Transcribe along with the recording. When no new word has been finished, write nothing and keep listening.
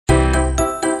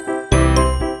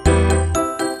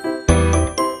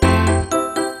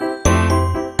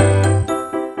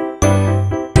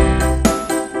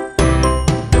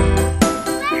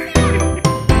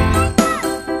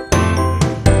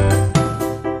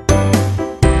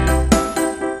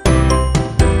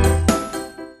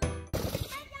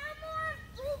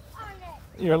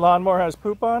Your lawnmower has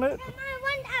poop on it? And I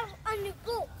went out on the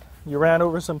poop. You ran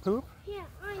over some poop? Yeah,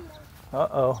 I know.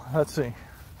 Uh-oh. Let's see. Here,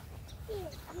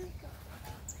 you go.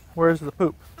 Where's the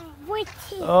poop? Right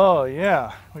here. Oh,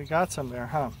 yeah. We got some there,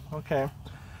 huh? Okay.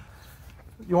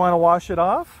 You want to wash it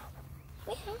off?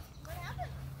 Yeah. What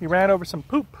happened? You ran over some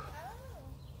poop. Oh.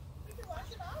 We can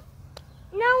wash it off?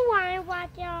 No, I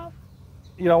watch off.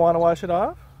 You don't want to wash it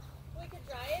off? We could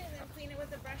dry it and then clean it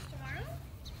with a brush tomorrow?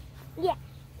 Yeah.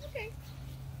 Okay.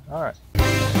 All right.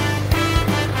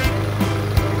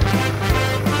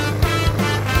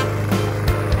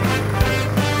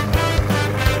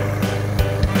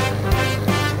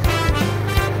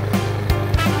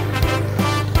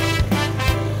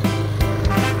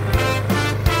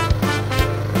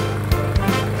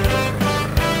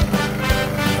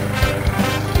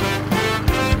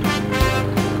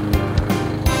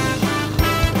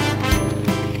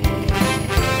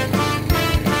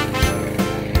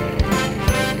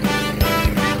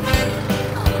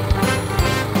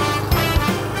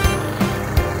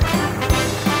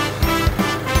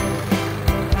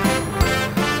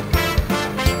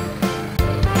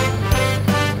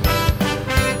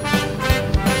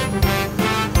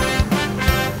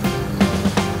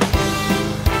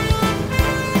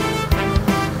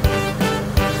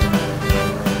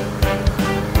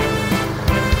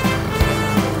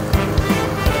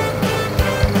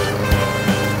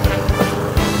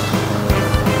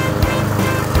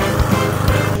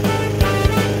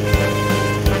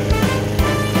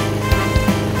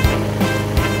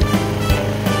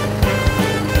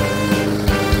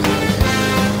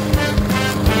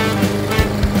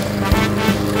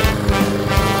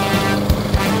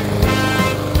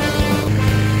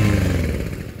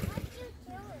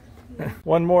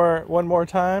 One more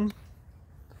time,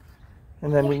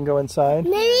 and then we can go inside.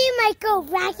 Maybe you might go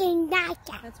back and back.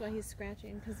 That's why he's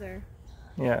scratching, because they're...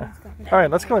 Yeah. All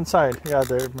right, let's go inside. Yeah,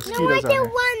 there are mosquitoes No, I out do here.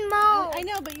 one more. I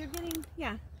know, but you're getting...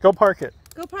 Yeah. Go park it.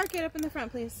 Go park it up in the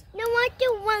front, please. No, I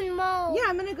do one more. Yeah,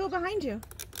 I'm going to go behind you.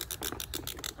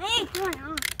 I ain't going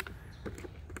on.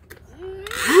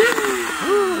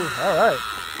 Ooh, all right.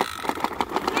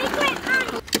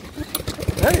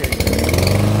 There you go.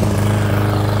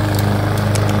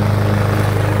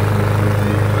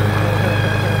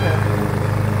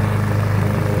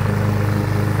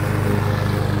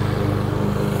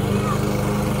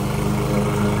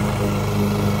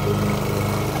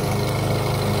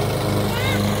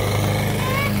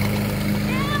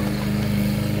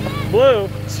 Blue.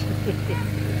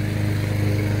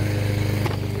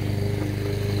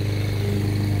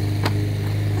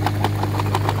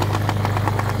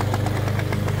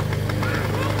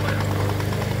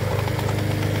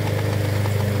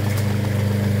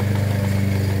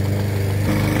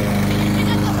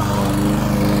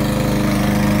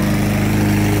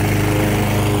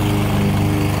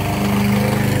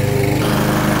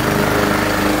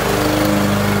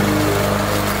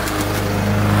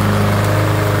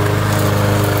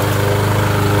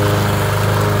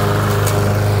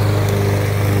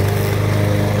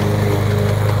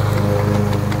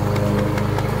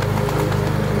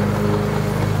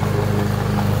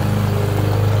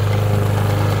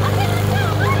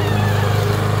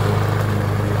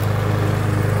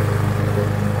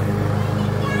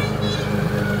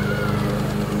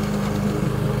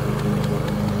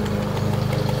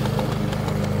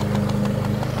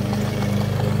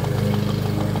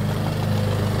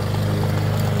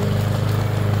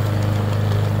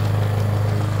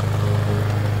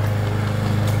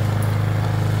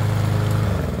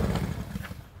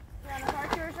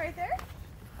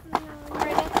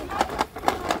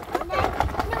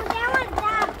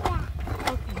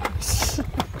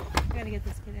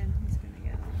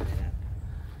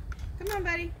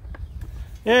 Buddy.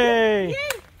 Yay! Yay!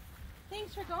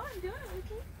 Thanks for going and doing it with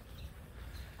me.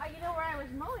 You know where I was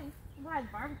mowing? We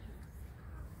had barbecue.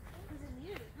 Because it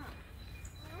needed it, huh?